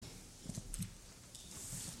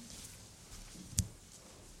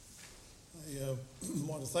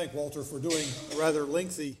want to thank Walter for doing a rather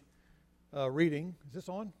lengthy reading. Is this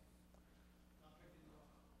on?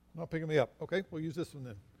 Not picking me up. Okay, we'll use this one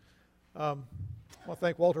then. I want to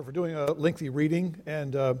thank Walter for doing a lengthy reading,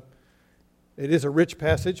 and it is a rich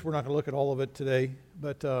passage. We're not going to look at all of it today,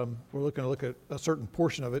 but we're looking to look at a certain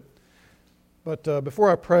portion of it. But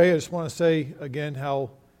before I pray, I just want to say again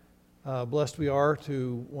how blessed we are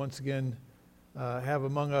to once again have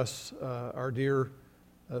among us our dear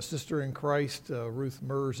sister in Christ, Ruth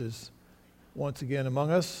Mers, is once again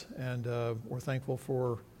among us, and we're thankful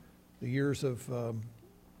for the years of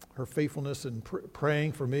her faithfulness and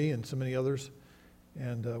praying for me and so many others,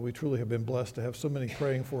 and we truly have been blessed to have so many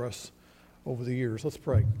praying for us over the years. Let's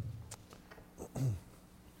pray.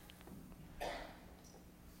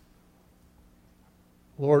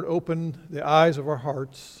 Lord, open the eyes of our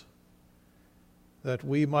hearts that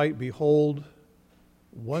we might behold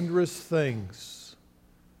wondrous things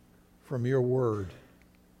from your word.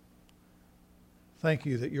 Thank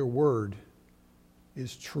you that your word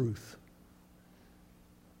is truth.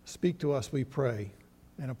 Speak to us, we pray,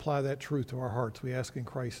 and apply that truth to our hearts. We ask in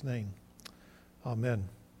Christ's name. Amen.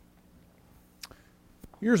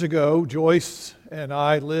 Years ago, Joyce and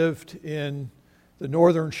I lived in the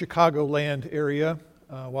northern Chicagoland area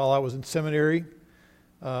while I was in seminary.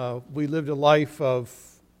 We lived a life of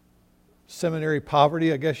seminary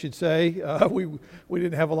poverty, I guess you'd say. We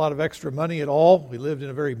didn't have a lot of extra money at all. We lived in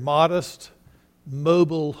a very modest,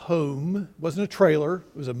 mobile home. It wasn't a trailer.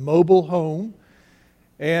 It was a mobile home.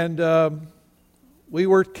 And we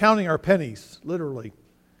were counting our pennies, literally.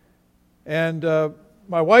 And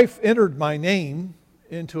my wife entered my name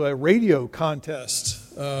into a radio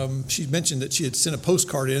contest. She mentioned that she had sent a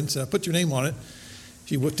postcard in, so I put your name on it.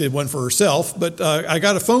 She did one for herself, but I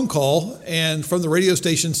got a phone call and from the radio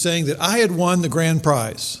station saying that I had won the grand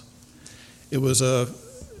prize. It was an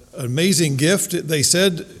amazing gift. They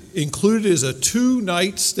said included is a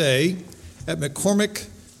 2-night stay at McCormick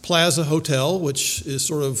Plaza Hotel, which is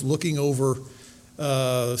sort of looking over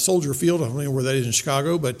Soldier Field. I don't know where that is in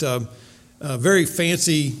Chicago, but very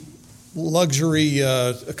fancy luxury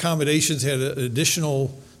accommodations. Had an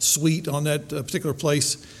additional suite on that particular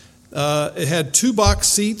place. It had 2 box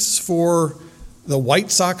seats for the White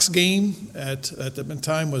Sox game at the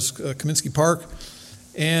time was Kaminsky Park,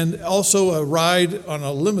 and also a ride on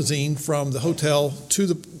a limousine from the hotel to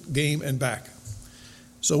the game and back.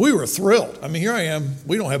 So we were thrilled. I mean, here I am.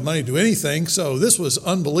 We don't have money to do anything, so this was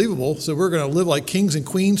unbelievable. So we're going to live like kings and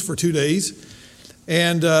queens for 2 days.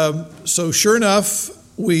 And so sure enough,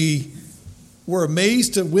 we were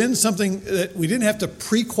amazed to win something that we didn't have to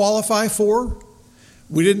pre-qualify for.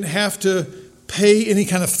 We didn't have to pay any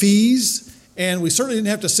kind of fees, and we certainly didn't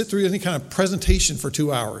have to sit through any kind of presentation for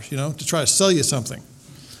 2 hours, to try to sell you something.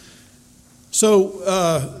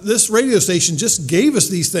 So this radio station just gave us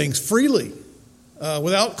these things freely,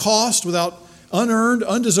 without cost, without unearned,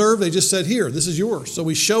 undeserved. They just said, here, this is yours. So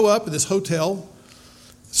we show up at this hotel,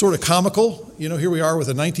 sort of comical. Here we are with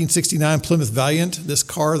a 1969 Plymouth Valiant, this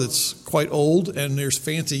car that's quite old, and there's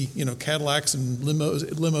fancy, Cadillacs and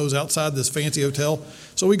limos outside this fancy hotel.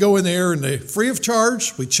 So we go in there, and they free of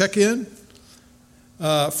charge. We check in.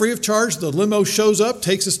 Free of charge, the limo shows up,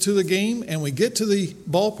 takes us to the game, and we get to the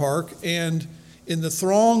ballpark, and in the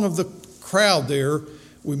throng of the crowd there,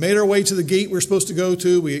 we made our way to the gate we're supposed to go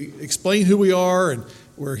to. We explain who we are, and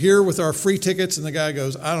we're here with our free tickets, and the guy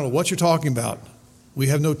goes, I don't know what you're talking about. We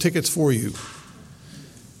have no tickets for you.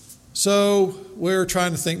 So we're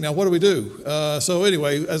trying to think, now what do we do? So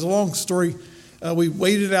anyway, as a long story, we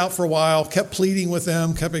waited out for a while, kept pleading with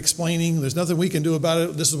them, kept explaining, there's nothing we can do about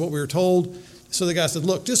it. This is what we were told. So the guy said,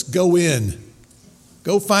 look, just go in.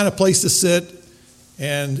 Go find a place to sit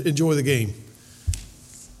and enjoy the game.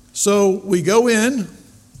 So we go in,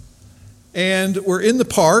 and we're in the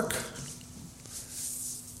park.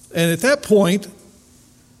 And at that point,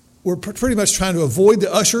 we're pretty much trying to avoid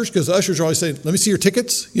the ushers, because the ushers are always saying, let me see your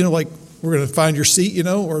tickets. Like we're going to find your seat,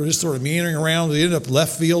 or just sort of meandering around. We ended up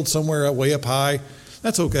left field somewhere way up high.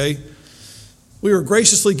 That's okay. We were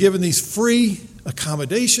graciously given these free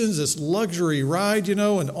accommodations, this luxury ride,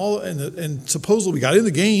 and supposedly we got in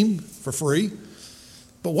the game for free.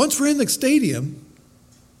 But once we're in the stadium,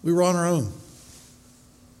 we were on our own.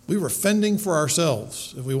 We were fending for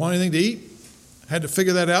ourselves. If we wanted anything to eat, I had to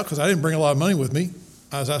figure that out because I didn't bring a lot of money with me.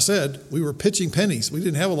 As I said, we were pitching pennies. We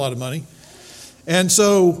didn't have a lot of money. And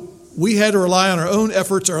so we had to rely on our own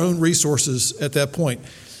efforts, our own resources at that point.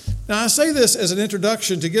 Now, I say this as an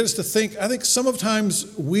introduction to get us to think, I think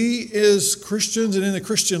sometimes we as Christians and in the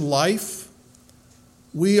Christian life,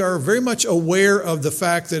 we are very much aware of the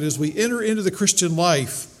fact that as we enter into the Christian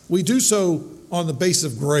life, we do so on the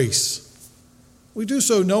basis of grace. We do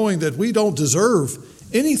so knowing that we don't deserve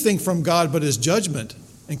anything from God but his judgment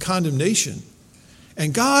and condemnation.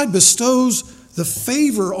 And God bestows the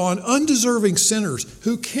favor on undeserving sinners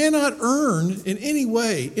who cannot earn in any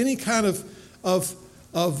way any kind of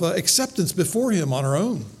acceptance before him on our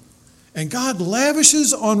own. And God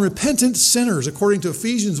lavishes on repentant sinners, according to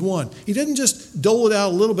Ephesians 1. He doesn't just dole it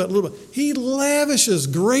out a little bit. He lavishes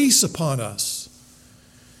grace upon us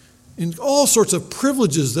in all sorts of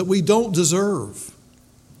privileges that we don't deserve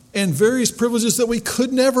and various privileges that we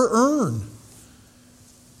could never earn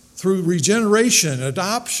through regeneration,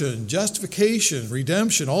 adoption, justification,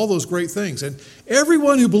 redemption, all those great things. And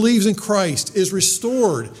everyone who believes in Christ is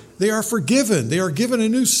restored. They are forgiven. They are given a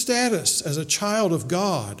new status as a child of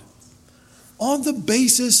God on the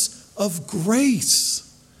basis of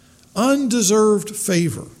grace, undeserved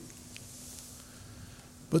favor.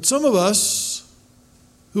 But some of us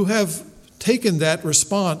who have taken that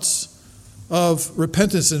response of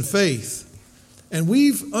repentance and faith, and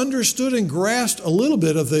we've understood and grasped a little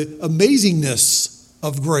bit of the amazingness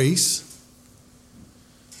of grace,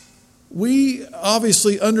 we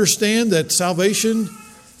obviously understand that salvation,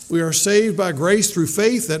 we are saved by grace through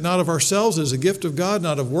faith, that not of ourselves, is a gift of God,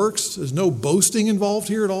 not of works. There's no boasting involved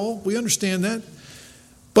here at all. We understand that.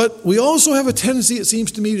 But we also have a tendency, it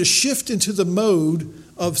seems to me, to shift into the mode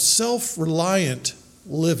of self-reliant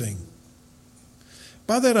living.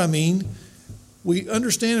 By that I mean, we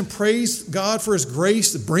understand and praise God for his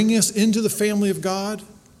grace to bring us into the family of God.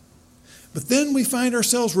 But then we find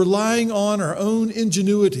ourselves relying on our own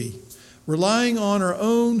ingenuity, relying on our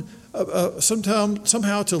own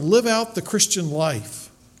somehow to live out the Christian life.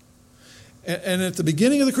 And at the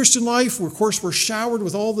beginning of the Christian life, of course, we're showered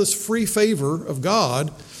with all this free favor of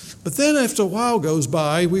God. But then after a while goes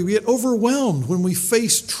by, we get overwhelmed when we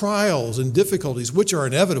face trials and difficulties, which are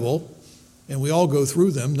inevitable, and we all go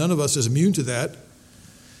through them. None of us is immune to that.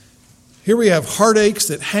 Here we have heartaches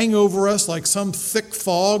that hang over us like some thick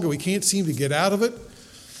fog, and we can't seem to get out of it.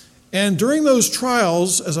 And during those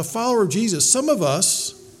trials, as a follower of Jesus, some of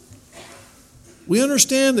us, we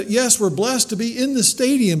understand that, yes, we're blessed to be in the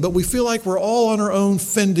stadium, but we feel like we're all on our own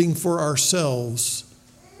fending for ourselves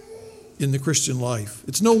in the Christian life.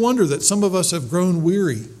 It's no wonder that some of us have grown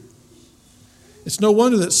weary. It's no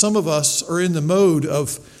wonder that some of us are in the mode of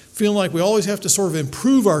feeling like we always have to sort of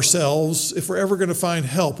improve ourselves if we're ever going to find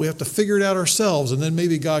help. We have to figure it out ourselves, and then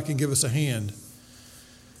maybe God can give us a hand.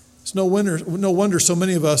 It's no wonder so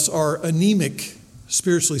many of us are anemic,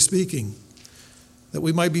 spiritually speaking, that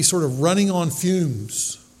we might be sort of running on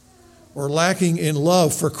fumes or lacking in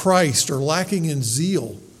love for Christ or lacking in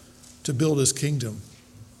zeal to build his kingdom.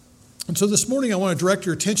 And so this morning I want to direct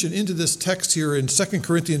your attention into this text here in 2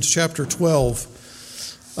 Corinthians chapter 12,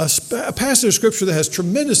 a passage of Scripture that has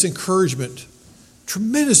tremendous encouragement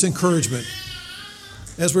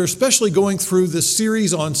as we're especially going through this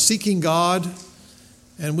series on seeking God,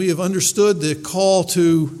 and we have understood the call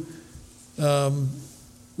to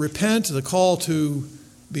repent, the call to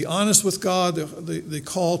be honest with God, the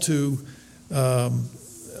call to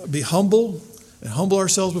be humble and humble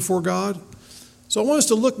ourselves before God. So I want us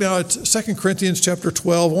to look now at 2 Corinthians chapter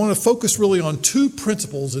 12. I want to focus really on two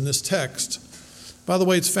principles in this text. By the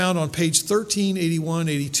way, it's found on page 1381,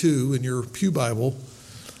 82 in your Pew Bible.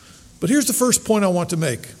 But here's the first point I want to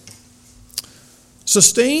make.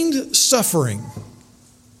 Sustained suffering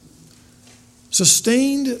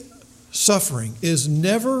is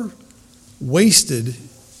never wasted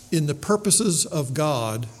in the purposes of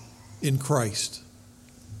God in Christ.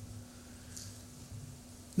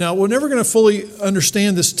 Now, we're never going to fully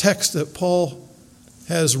understand this text that Paul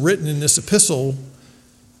has written in this epistle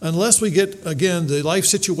unless we get, again, the life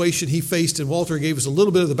situation he faced, and Walter gave us a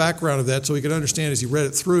little bit of the background of that so we could understand as he read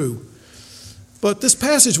it through. But this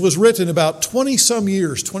passage was written about 20-some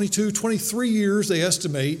years, 22, 23 years, they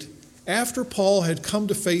estimate, after Paul had come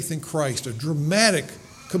to faith in Christ. A dramatic,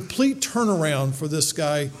 complete turnaround for this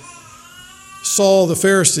guy, Saul the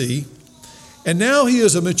Pharisee. And now he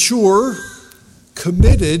is a mature,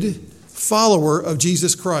 committed follower of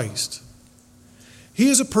Jesus Christ. He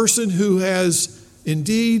is a person who has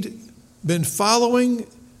indeed been following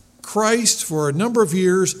Christ for a number of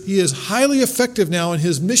years. He is highly effective now in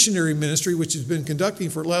his missionary ministry, which he's been conducting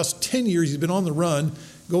for the last 10 years. He's been on the run,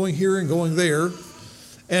 going here and going there.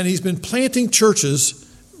 And he's been planting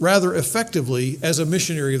churches rather effectively as a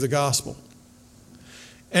missionary of the gospel.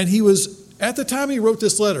 And he was, at the time he wrote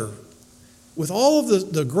this letter, with all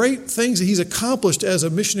of the great things that he's accomplished as a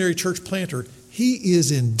missionary church planter, he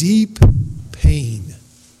is in deep pain.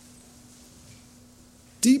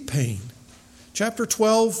 Deep pain. Chapter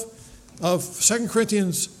 12 of 2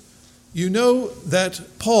 Corinthians you know that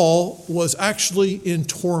Paul was actually in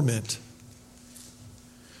torment.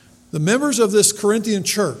 The members of this Corinthian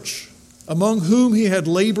church, among whom he had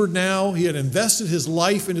labored now, he had invested his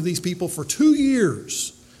life into these people for 2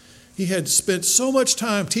 years. He had spent so much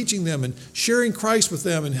time teaching them and sharing Christ with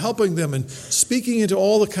them and helping them and speaking into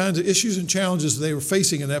all the kinds of issues and challenges they were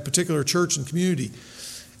facing in that particular church and community.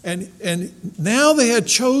 And now they had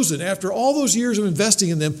chosen, after all those years of investing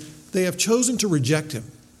in them, they have chosen to reject him.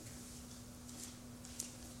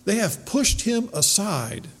 They have pushed him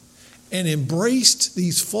aside and embraced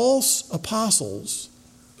these false apostles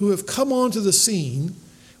who have come onto the scene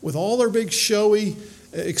with all their big showy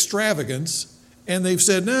extravagance. And they've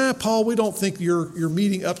said, nah, Paul, we don't think you're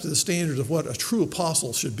meeting up to the standards of what a true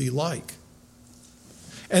apostle should be like.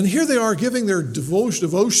 And here they are giving their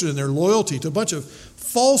devotion and their loyalty to a bunch of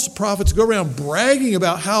false prophets, go around bragging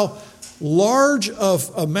about how large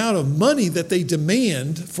of amount of money that they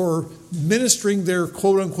demand for ministering their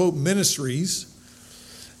quote-unquote ministries,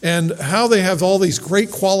 and how they have all these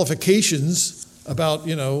great qualifications about,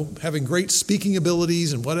 having great speaking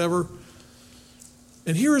abilities and whatever.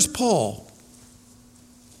 And here is Paul.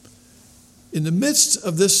 In the midst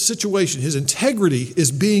of this situation, his integrity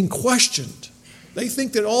is being questioned. They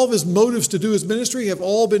think that all of his motives to do his ministry have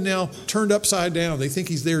all been now turned upside down. They think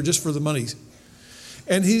he's there just for the money.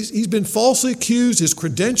 And he's been falsely accused. His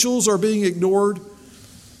credentials are being ignored.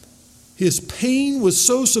 His pain was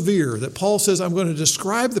so severe that Paul says, I'm going to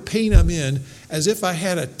describe the pain I'm in as if I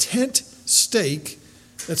had a tent stake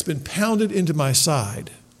that's been pounded into my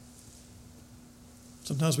side.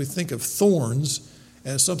 Sometimes we think of thorns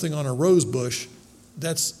as something on a rose bush.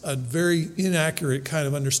 That's a very inaccurate kind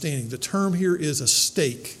of understanding. The term here is a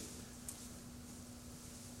stake.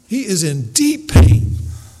 He is in deep pain.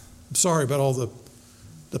 I'm sorry about all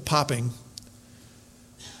the popping.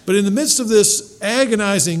 But in the midst of this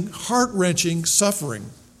agonizing, heart-wrenching suffering,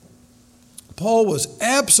 Paul was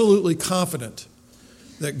absolutely confident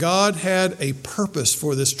that God had a purpose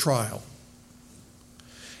for this trial.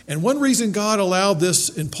 And one reason God allowed this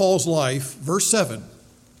in Paul's life, verse 7,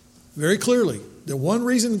 very clearly, the one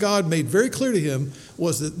reason God made very clear to him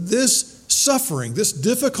was that this suffering, this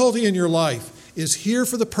difficulty in your life is here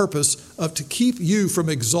for the purpose of to keep you from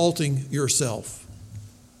exalting yourself.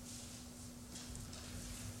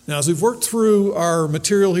 Now, as we've worked through our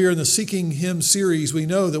material here in the Seeking Him series, we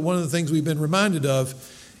know that one of the things we've been reminded of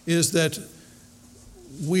is that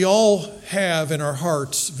we all have in our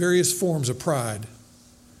hearts various forms of pride.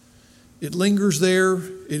 It lingers there.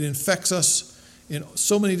 It infects us in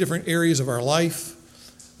so many different areas of our life.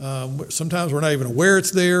 Sometimes we're not even aware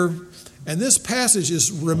it's there. And this passage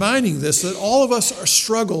is reminding this, that all of us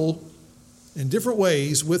struggle in different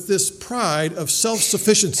ways with this pride of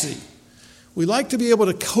self-sufficiency. We like to be able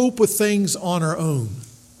to cope with things on our own.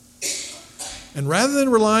 And rather than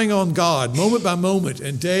relying on God moment by moment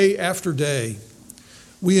and day after day,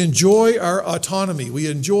 we enjoy our autonomy.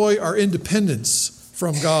 We enjoy our independence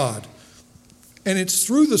from God. And it's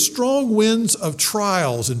through the strong winds of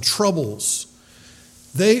trials and troubles.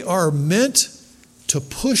 They are meant to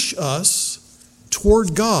push us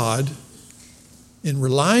toward God in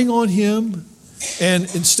relying on Him, and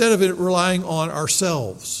instead of it relying on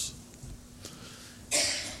ourselves.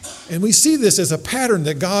 And we see this as a pattern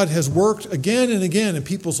that God has worked again and again in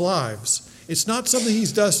people's lives. It's not something He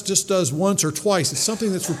just does once or twice. It's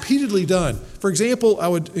something that's repeatedly done. For example, I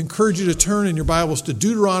would encourage you to turn in your Bibles to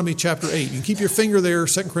Deuteronomy chapter 8. You can keep your finger there,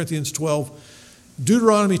 2 Corinthians 12.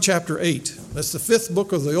 Deuteronomy chapter 8. That's the 5th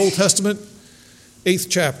book of the Old Testament, 8th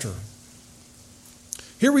chapter.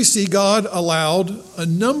 Here we see God allowed a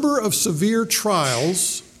number of severe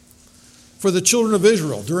trials for the children of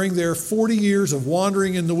Israel during their 40 years of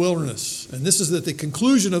wandering in the wilderness. And this is at the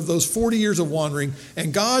conclusion of those 40 years of wandering.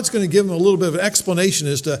 And God's going to give them a little bit of an explanation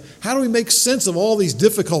as to how do we make sense of all these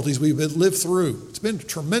difficulties we've lived through. It's been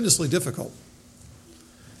tremendously difficult.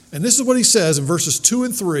 And this is what He says in verses 2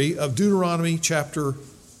 and 3 of Deuteronomy chapter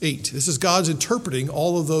 8. This is God's interpreting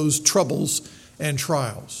all of those troubles and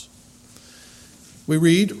trials. We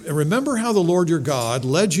read, "Remember how the Lord your God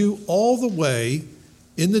led you all the way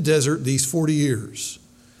in the desert these 40 years,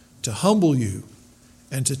 to humble you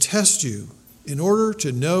and to test you in order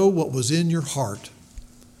to know what was in your heart,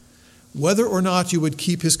 whether or not you would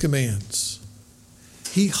keep His commands.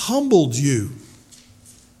 He humbled you.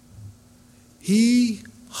 He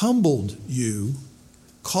humbled you,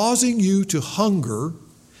 causing you to hunger,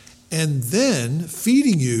 and then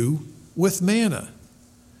feeding you with manna,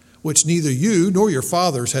 which neither you nor your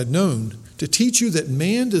fathers had known, to teach you that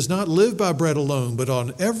man does not live by bread alone, but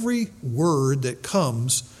on every word that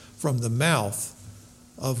comes from the mouth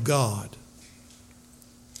of God."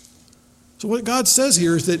 So what God says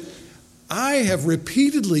here is that I have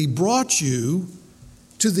repeatedly brought you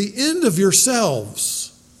to the end of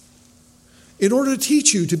yourselves in order to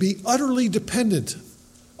teach you to be utterly dependent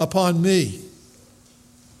upon me.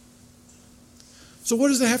 So what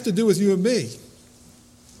does that have to do with you and me?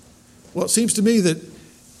 Well, it seems to me that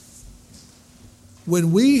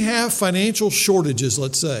when we have financial shortages,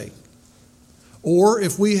 let's say, or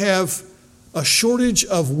if we have a shortage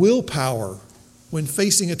of willpower when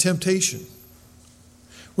facing a temptation,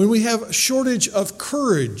 when we have a shortage of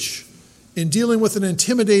courage in dealing with an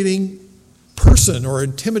intimidating person or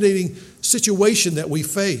intimidating situation that we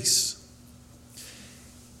face,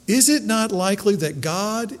 is it not likely that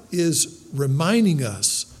God is reminding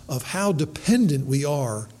us of how dependent we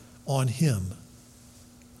are on Him?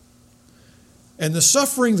 And the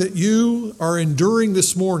suffering that you are enduring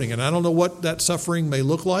this morning, and I don't know what that suffering may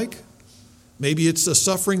look like. Maybe it's a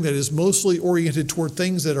suffering that is mostly oriented toward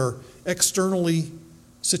things that are externally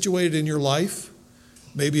situated in your life.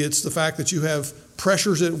 Maybe it's the fact that you have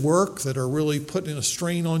pressures at work that are really putting a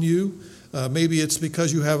strain on you. Maybe it's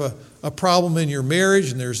because you have a problem in your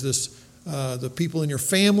marriage and there's the people in your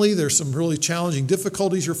family, there's some really challenging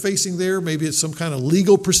difficulties you're facing there. Maybe it's some kind of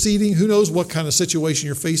legal proceeding. Who knows what kind of situation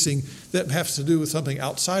you're facing that has to do with something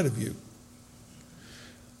outside of you.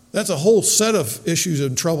 That's a whole set of issues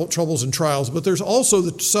and troubles and trials. But there's also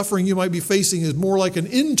the suffering you might be facing is more like an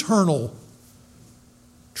internal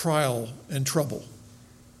trial and trouble.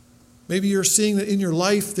 Maybe you're seeing that in your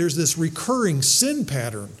life there's this recurring sin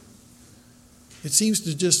pattern. It seems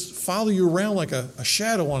to just follow you around like a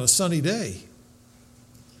shadow on a sunny day.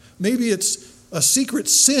 Maybe it's a secret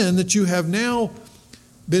sin that you have now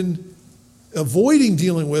been avoiding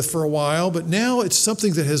dealing with for a while, but now it's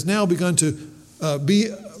something that has now begun to be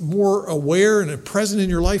more aware and present in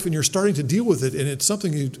your life, and you're starting to deal with it, and it's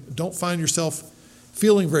something you don't find yourself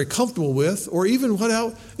feeling very comfortable with, or even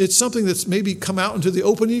it's something that's maybe come out into the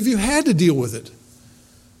open if you had to deal with it.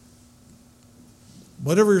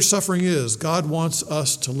 Whatever your suffering is, God wants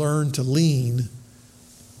us to learn to lean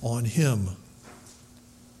on Him.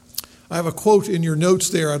 I have a quote in your notes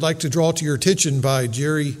there I'd like to draw to your attention by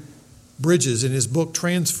Jerry Bridges in his book,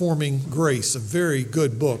 Transforming Grace, a very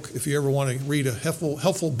good book if you ever want to read a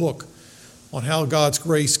helpful book on how God's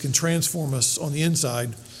grace can transform us on the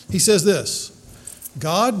inside. He says this: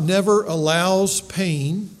 God never allows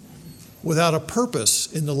pain without a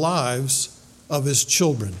purpose in the lives of His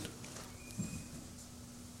children.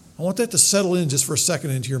 I want that to settle in just for a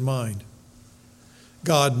second into your mind.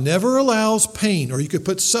 God never allows pain, or you could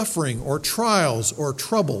put suffering or trials or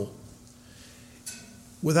trouble,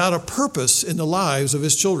 without a purpose in the lives of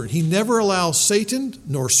His children. He never allows Satan,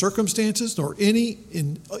 nor circumstances, nor any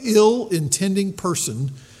ill-intending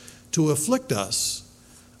person to afflict us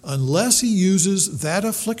unless He uses that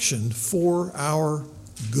affliction for our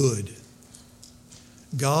good.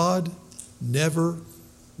 God never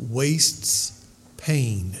wastes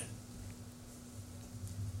pain.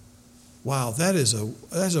 Wow, that is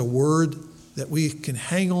a word that we can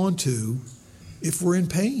hang on to if we're in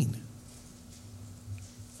pain.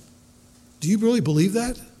 Do you really believe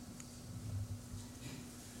that?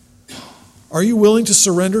 Are you willing to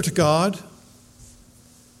surrender to God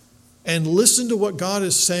and listen to what God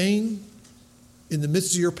is saying in the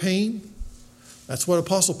midst of your pain? That's what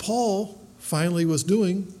Apostle Paul finally was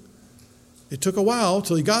doing. It took a while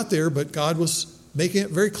till he got there, but God was making it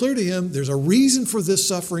very clear to him there's a reason for this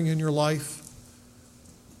suffering in your life.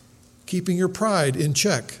 Keeping your pride in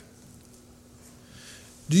check.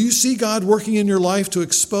 Do you see God working in your life to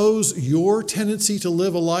expose your tendency to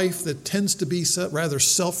live a life that tends to be rather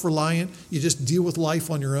self-reliant? You just deal with life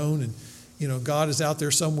on your own, and God is out there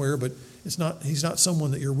somewhere, but He's not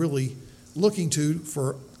someone that you're really looking to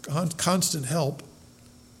for constant help.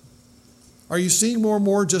 Are you seeing more and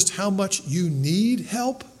more just how much you need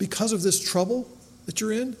help because of this trouble that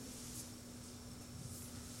you're in?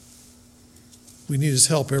 We need His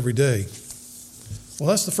help every day. Well,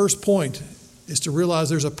 that's the first point, is to realize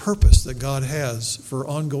there's a purpose that God has for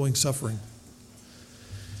ongoing suffering.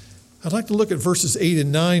 I'd like to look at verses 8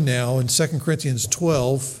 and 9 now in 2 Corinthians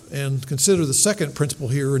 12 and consider the second principle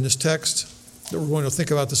here in this text that we're going to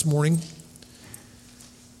think about this morning.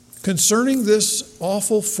 Concerning this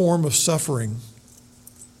awful form of suffering,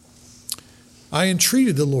 I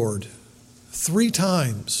entreated the Lord 3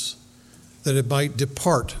 times that it might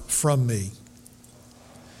depart from me.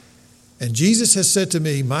 And Jesus has said to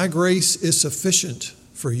me, my grace is sufficient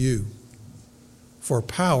for you, for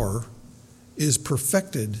power is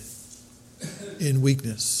perfected in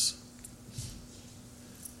weakness.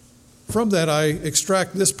 From that, I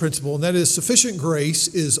extract this principle, and that is sufficient grace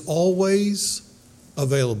is always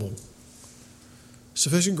available.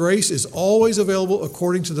 Sufficient grace is always available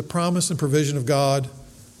according to the promise and provision of God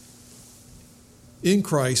in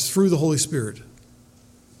Christ through the Holy Spirit.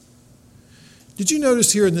 Did you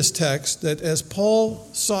notice here in this text that as Paul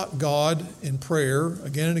sought God in prayer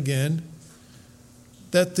again and again,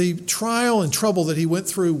 that the trial and trouble that he went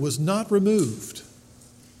through was not removed?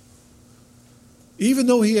 Even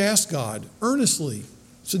though he asked God earnestly,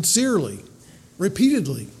 sincerely,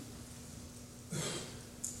 repeatedly.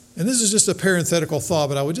 And this is just a parenthetical thought,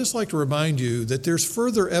 but I would just like to remind you that there's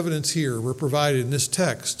further evidence here we're provided in this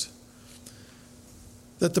text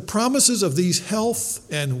that the promises of these health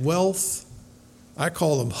and wealth, I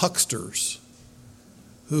call them hucksters,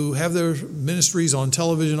 who have their ministries on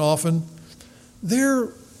television often, their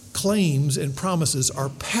claims and promises are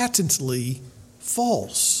patently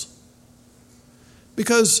false.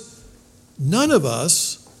 Because none of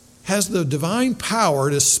us has the divine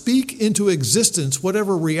power to speak into existence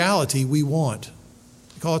whatever reality we want.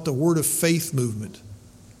 We call it the word of faith movement.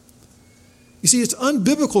 You see, it's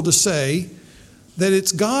unbiblical to say that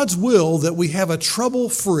it's God's will that we have a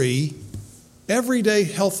trouble-free, everyday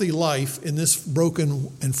healthy life in this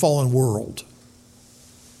broken and fallen world.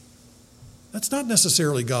 That's not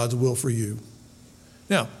necessarily God's will for you.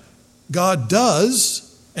 Now, God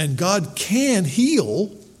does and God can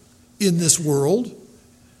heal in this world,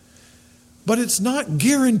 but it's not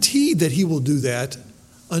guaranteed that he will do that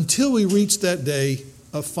until we reach that day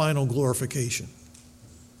of final glorification.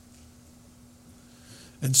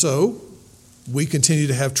 And so, we continue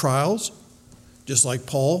to have trials, just like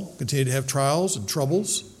Paul continued to have trials and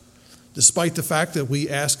troubles, despite the fact that we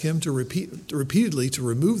ask him to repeatedly to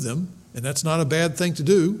remove them, and that's not a bad thing to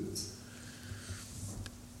do.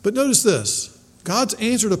 But notice this. God's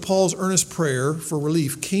answer to Paul's earnest prayer for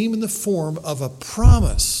relief came in the form of a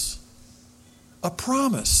promise. A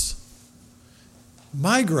promise.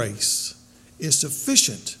 My grace is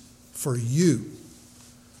sufficient for you,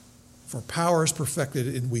 for power is perfected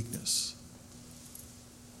in weakness.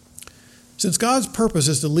 Since God's purpose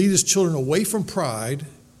is to lead his children away from pride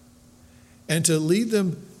and to lead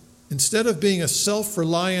them, instead of being a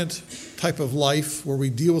self-reliant type of life where we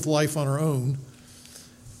deal with life on our own,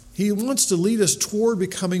 he wants to lead us toward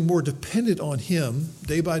becoming more dependent on him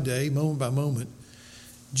day by day, moment by moment.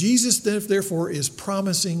 Jesus, therefore, is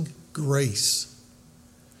promising grace.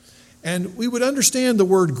 And we would understand the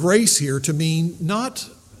word grace here to mean not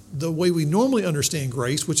the way we normally understand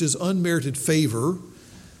grace, which is unmerited favor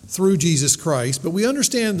through Jesus Christ, but we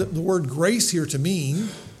understand the word grace here to mean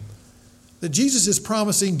that Jesus is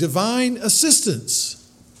promising divine assistance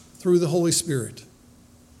through the Holy Spirit.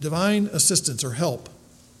 Divine assistance or help.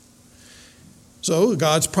 So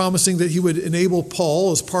God's promising that he would enable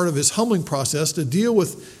Paul as part of his humbling process to deal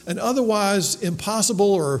with an otherwise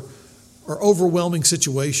impossible or overwhelming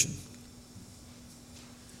situation.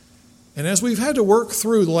 And as we've had to work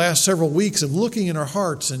through the last several weeks of looking in our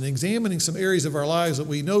hearts and examining some areas of our lives that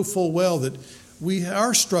we know full well that we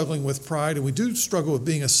are struggling with pride and we do struggle with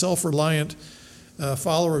being a self-reliant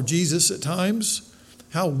follower of Jesus at times,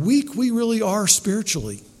 how weak we really are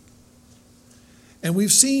spiritually. And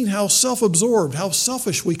we've seen how self-absorbed, how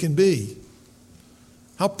selfish we can be,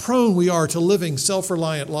 how prone we are to living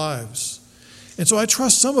self-reliant lives. And so I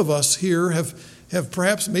trust some of us here have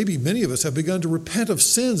perhaps, maybe many of us, have begun to repent of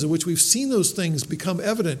sins in which we've seen those things become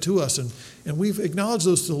evident to us, and we've acknowledged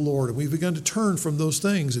those to the Lord, and we've begun to turn from those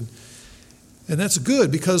things. And that's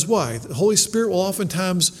good, because why? The Holy Spirit will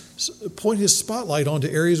oftentimes point his spotlight onto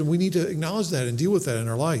areas, and we need to acknowledge that and deal with that in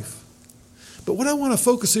our life. But what I want to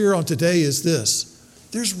focus here on today is this.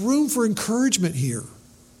 There's room for encouragement here.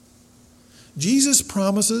 Jesus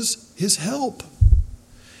promises his help.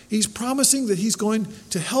 He's promising that he's going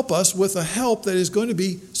to help us with a help that is going to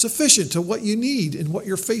be sufficient to what you need and what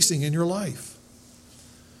you're facing in your life.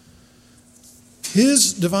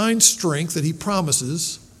 His divine strength that he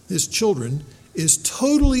promises his children is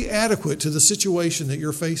totally adequate to the situation that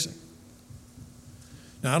you're facing.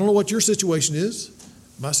 Now, I don't know what your situation is.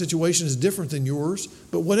 My situation is different than yours.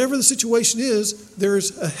 But whatever the situation is, there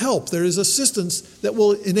is a help, there is assistance that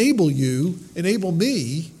will enable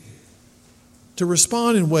me, to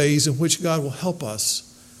respond in ways in which God will help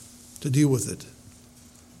us to deal with it.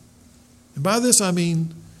 And by this I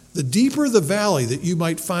mean, the deeper the valley that you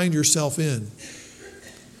might find yourself in,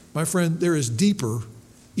 my friend, there is deeper,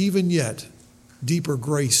 even yet, deeper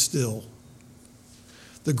grace still.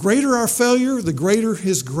 The greater our failure, the greater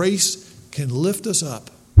his grace can lift us up.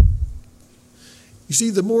 You see,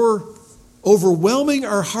 the more overwhelming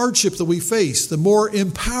our hardship that we face, the more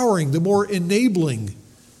empowering, the more enabling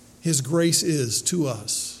his grace is to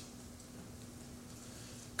us.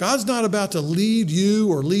 God's not about to lead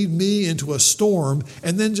you or lead me into a storm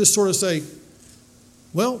and then just sort of say,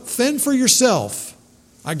 well, fend for yourself.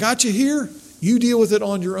 I got you here. You deal with it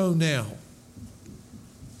on your own now.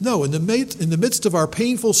 No, in the midst of our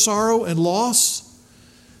painful sorrow and loss,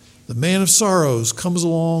 the man of sorrows comes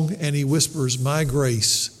along and he whispers, my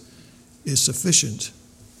grace is sufficient.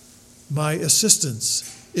 My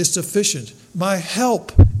assistance is sufficient. My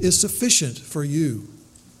help is sufficient for you.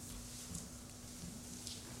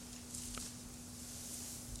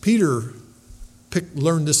 Peter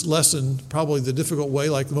learned this lesson probably the difficult way,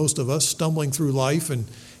 like most of us, stumbling through life and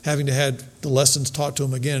having to have the lessons taught to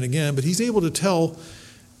him again and again. But he's able to tell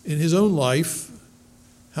in his own life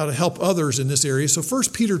how to help others in this area. So 1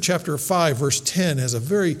 Peter chapter 5, verse 10 has a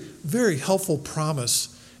very, very helpful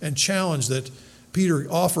promise and challenge that Peter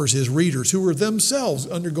offers his readers who were themselves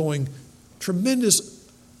undergoing tremendous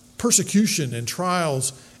persecution and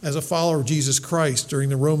trials as a follower of Jesus Christ during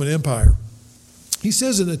the Roman Empire. He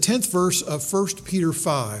says in the 10th verse of 1 Peter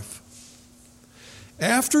 5,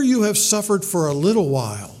 after you have suffered for a little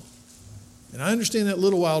while, and I understand that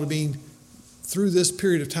little while to mean through this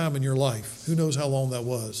period of time in your life. Who knows how long that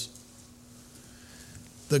was?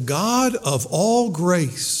 The God of all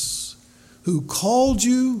grace, who called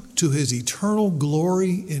you to his eternal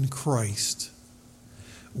glory in Christ,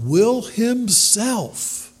 will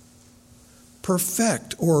himself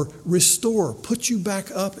perfect or restore, put you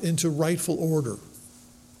back up into rightful order.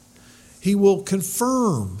 He will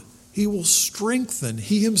confirm, he will strengthen,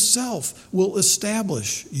 he himself will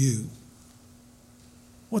establish you.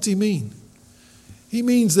 What's he mean? He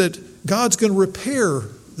means that God's going to repair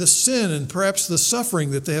the sin and perhaps the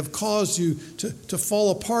suffering that they have caused you to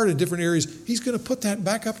fall apart in different areas. He's going to put that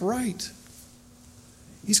back up right.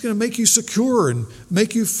 He's going to make you secure and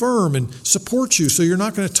make you firm and support you so you're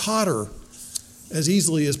not going to totter as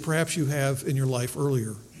easily as perhaps you have in your life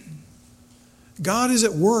earlier. God is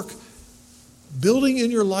at work building in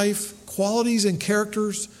your life qualities and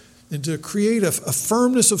characters and to create a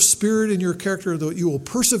firmness of spirit in your character that you will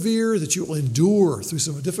persevere, that you will endure through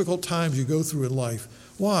some difficult times you go through in life.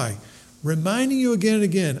 Why? Reminding you again and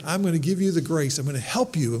again, I'm going to give you the grace. I'm going to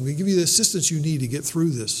help you. I'm going to give you the assistance you need to get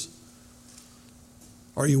through this.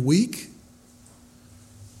 Are you weak?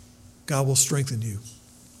 God will strengthen you.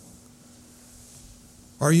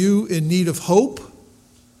 Are you in need of hope,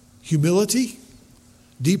 humility,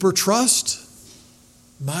 deeper trust?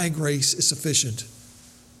 My grace is sufficient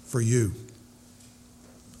for you.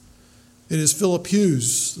 It is Philip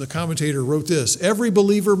Hughes, the commentator, wrote this: every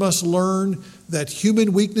believer must learn that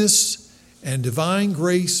human weakness and divine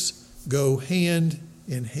grace go hand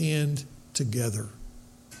in hand together.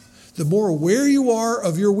 The more aware you are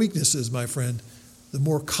of your weaknesses, my friend, the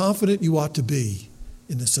more confident you ought to be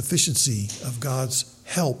in the sufficiency of God's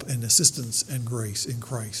help and assistance and grace in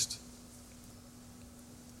Christ.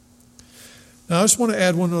 Now, I just want to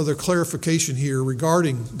add one other clarification here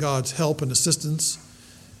regarding God's help and assistance.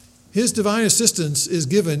 His divine assistance is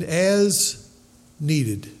given as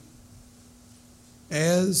needed.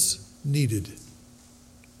 As needed.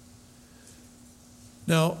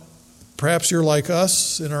 Now, perhaps you're like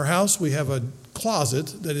us. In our house, we have a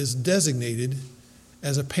closet that is designated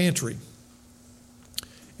as a pantry.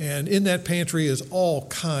 And in that pantry is all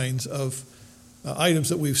kinds of items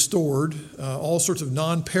that we've stored, all sorts of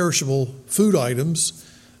non-perishable food items,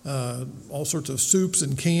 all sorts of soups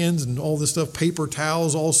and cans and all this stuff, paper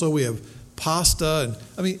towels also. We have pasta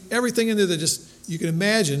and, everything in there that just, you can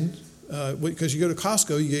imagine, because you go to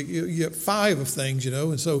Costco, you get 5 of things,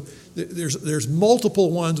 and so there's multiple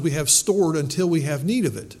ones we have stored until we have need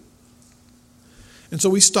of it. And so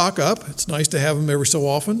we stock up. It's nice to have them every so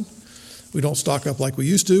often. We don't stock up like we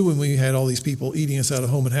used to when we had all these people eating us out of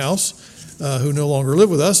home and house who no longer live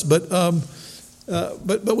with us. But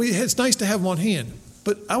it's nice to have them on hand.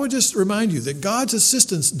 But I would just remind you that God's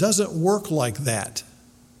assistance doesn't work like that.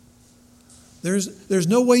 There's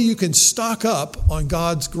no way you can stock up on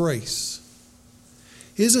God's grace.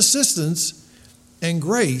 His assistance and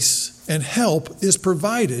grace and help is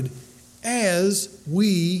provided as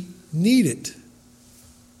we need it,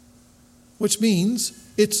 which means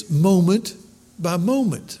it's moment by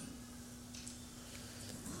moment.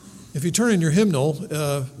 If you turn in your hymnal,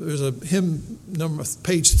 there's a hymn number,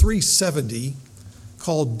 page 370,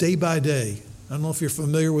 called Day by Day. I don't know if you're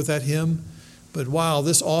familiar with that hymn, but wow,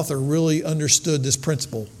 this author really understood this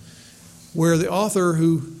principle, where the author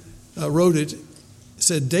who wrote it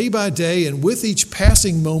said, day by day and with each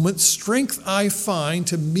passing moment, strength I find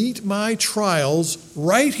to meet my trials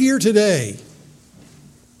right here today.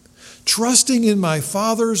 Trusting in my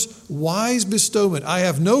Father's wise bestowment, I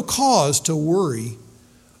have no cause to worry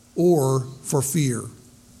or for fear.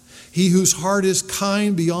 He whose heart is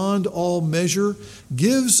kind beyond all measure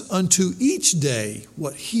gives unto each day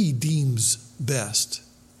what he deems best.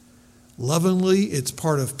 Lovingly, it's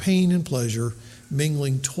part of pain and pleasure,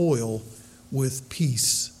 mingling toil with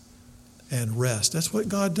peace and rest. That's what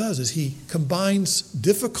God does, is he combines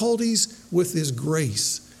difficulties with his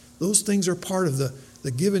grace. Those things are part of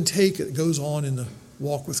the give and take that goes on in the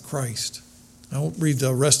walk with Christ. I won't read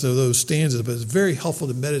the rest of those stanzas, but it's very helpful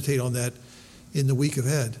to meditate on that in the week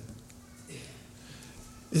ahead.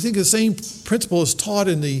 I think the same principle is taught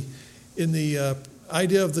in the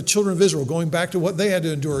idea of the children of Israel, going back to what they had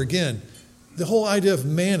to endure again. The whole idea of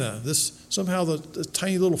manna, somehow the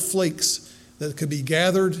tiny little flakes that could be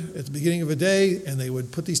gathered at the beginning of a day, and they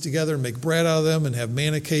would put these together and make bread out of them and have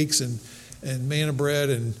manna cakes and manna bread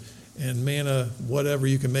and manna whatever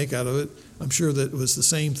you can make out of it. I'm sure that it was the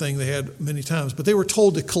same thing they had many times. But they were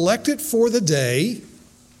told to collect it for the day,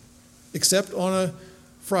 except on a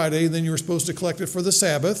Friday. Then you were supposed to collect it for the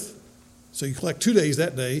Sabbath. So you collect 2 days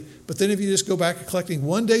that day. But then if you just go back to collecting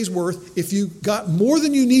 1 day's worth, if you got more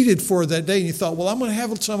than you needed for that day and you thought, well, I'm going to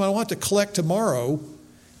have some I want to collect tomorrow,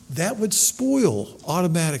 that would spoil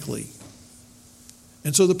automatically.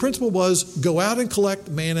 And so the principle was go out and collect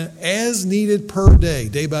manna as needed per day,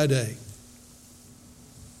 day by day.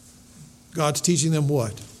 God's teaching them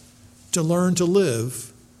what? To learn to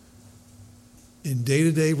live in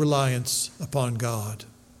day-to-day reliance upon God.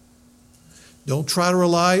 Don't try to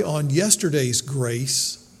rely on yesterday's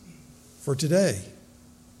grace for today.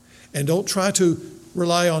 And don't try to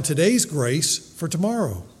rely on today's grace for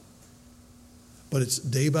tomorrow. But it's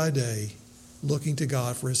day by day, looking to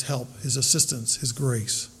God for his help, his assistance, his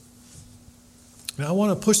grace. Now I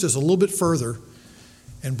want to push this a little bit further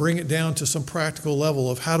and bring it down to some practical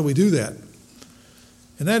level of how do we do that.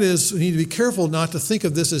 And that is, we need to be careful not to think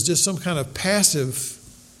of this as just some kind of passive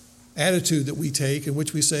attitude that we take in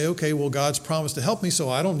which we say, okay, well, God's promised to help me, so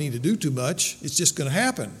I don't need to do too much. It's just going to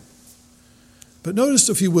happen. But notice,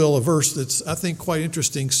 if you will, a verse that's, I think, quite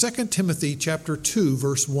interesting. 2 Timothy chapter 2,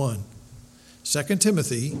 verse 1. 2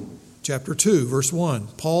 Timothy chapter 2, verse 1.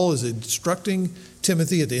 Paul is instructing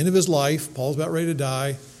Timothy at the end of his life. Paul's about ready to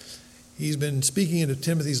die. He's been speaking into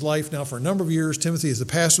Timothy's life now for a number of years. Timothy is the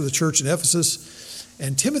pastor of the church in Ephesus.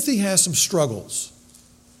 And Timothy has some struggles.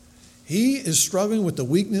 He is struggling with the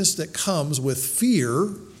weakness that comes with fear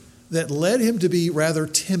that led him to be rather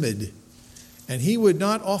timid. And he would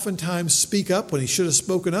not oftentimes speak up when he should have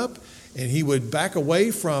spoken up. And he would back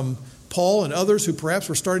away from Paul and others who perhaps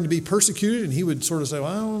were starting to be persecuted. And he would sort of say,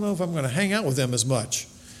 well, I don't know if I'm going to hang out with them as much.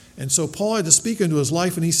 And so Paul had to speak into his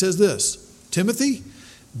life, and he says this, Timothy,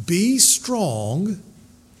 be strong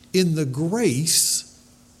in the grace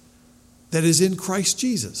that is in Christ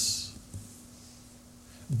Jesus.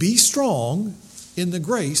 Be strong in the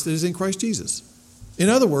grace that is in Christ Jesus. In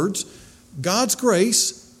other words, God's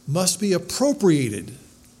grace must be appropriated.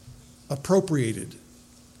 Appropriated.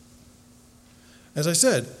 As I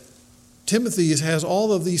said, Timothy has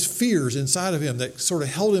all of these fears inside of him that sort of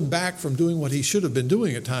held him back from doing what he should have been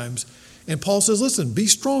doing at times. And Paul says, listen, be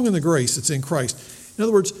strong in the grace that's in Christ. In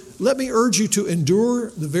other words, let me urge you to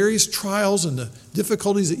endure the various trials and the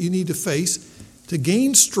difficulties that you need to face to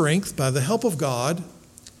gain strength by the help of God,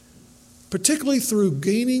 particularly through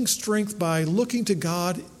gaining strength by looking to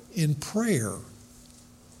God in prayer.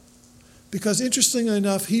 Because interestingly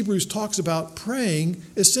enough, Hebrews talks about praying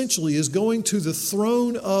essentially is going to the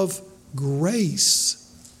throne of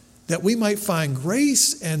grace, that we might find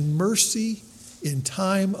grace and mercy in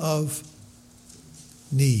time of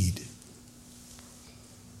need.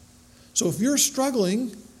 So if you're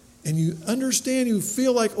struggling and you understand, you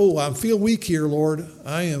feel like, oh, I feel weak here, Lord.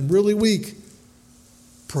 I am really weak.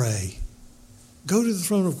 Pray. Go to the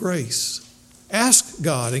throne of grace. Ask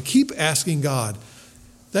God and keep asking God.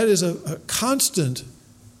 That is a constant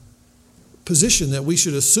position that we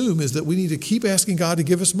should assume, is that we need to keep asking God to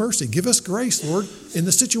give us mercy. Give us grace, Lord, in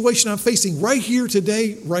the situation I'm facing right here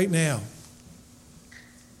today, right now.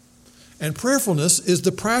 And prayerfulness is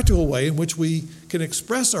the practical way in which we can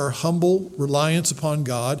express our humble reliance upon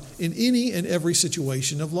God in any and every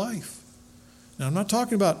situation of life. Now, I'm not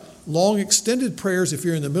talking about long extended prayers if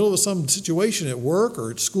you're in the middle of some situation at work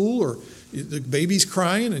or at school, or the baby's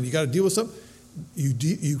crying and you got to deal with something.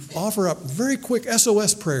 You offer up very quick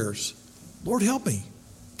SOS prayers. Lord, help me.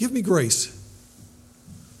 Give me grace.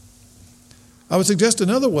 I would suggest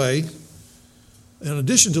another way, in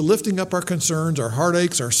addition to lifting up our concerns, our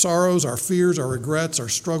heartaches, our sorrows, our fears, our regrets, our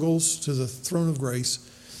struggles to the throne of grace,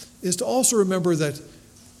 is to also remember that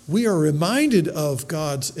we are reminded of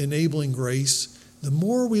God's enabling grace the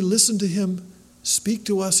more we listen to him speak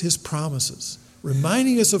to us his promises.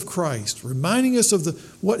 reminding us of Christ, reminding us of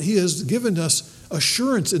what he has given us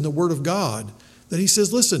assurance in the Word of God, that he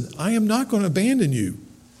says, listen, I am not going to abandon you.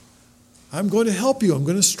 I'm going to help you. I'm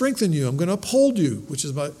going to strengthen you. I'm going to uphold you, which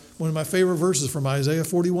is one of my favorite verses from Isaiah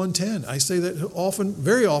 41:10. I say that often,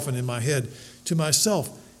 very often in my head to myself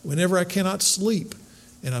whenever I cannot sleep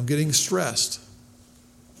and I'm getting stressed.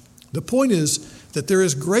 The point is that there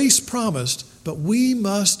is grace promised, but we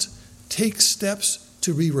must take steps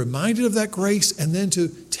to be reminded of that grace and then to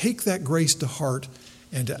take that grace to heart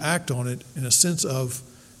and to act on it in a sense of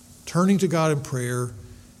turning to God in prayer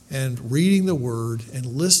and reading the Word and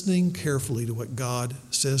listening carefully to what God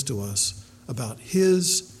says to us about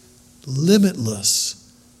his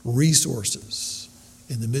limitless resources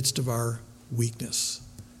in the midst of our weakness.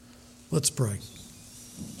 Let's pray.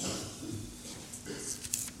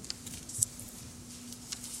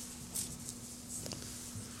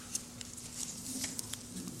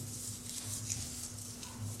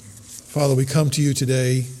 Father, we come to you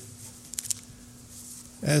today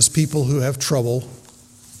as people who have trouble.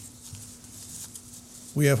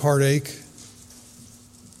 We have heartache.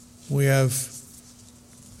 We have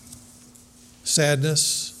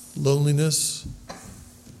sadness, loneliness.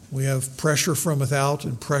 We have pressure from without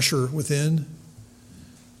and pressure within.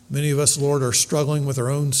 Many of us, Lord, are struggling with our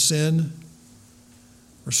own sin.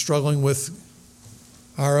 We're struggling with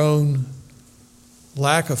our own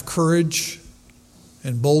lack of courage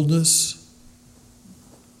and boldness.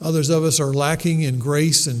 Others of us are lacking in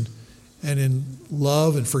grace and in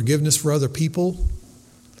love and forgiveness for other people.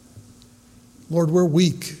 Lord, we're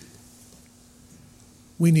weak.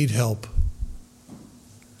 We need help.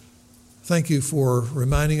 Thank you for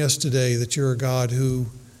reminding us today that you're a God who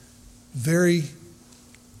very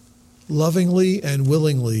lovingly and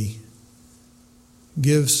willingly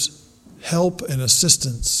gives help and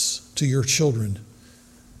assistance to your children,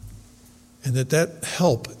 and that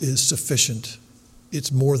help is sufficient.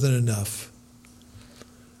 It's more than enough.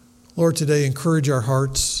 Lord, today encourage our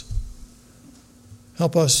hearts.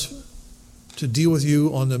 Help us to deal with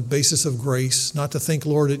you on the basis of grace, not to think,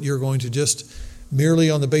 Lord, that you're going to just merely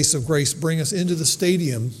on the basis of grace bring us into the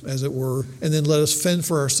stadium, as it were, and then let us fend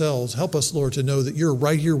for ourselves. Help us, Lord, to know that you're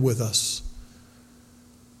right here with us.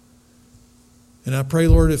 And I pray,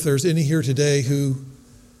 Lord, if there's any here today who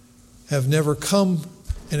have never come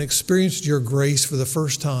and experienced your grace for the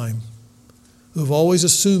first time, who have always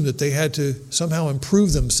assumed that they had to somehow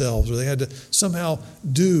improve themselves or they had to somehow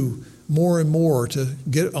do more and more to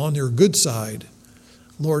get on their good side,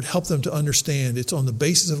 Lord, help them to understand it's on the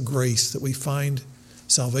basis of grace that we find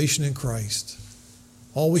salvation in Christ.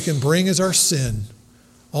 All we can bring is our sin.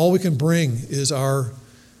 All we can bring is our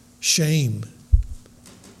shame.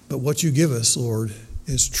 But what you give us, Lord,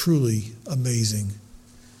 is truly amazing.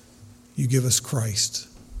 You give us Christ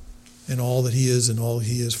and all that he is and all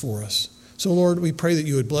he is for us. So, Lord, we pray that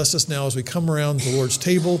you would bless us now as we come around the Lord's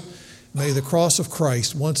table. May the cross of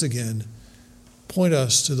Christ once again point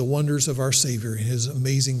us to the wonders of our Savior and his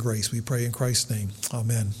amazing grace. We pray in Christ's name.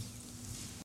 Amen.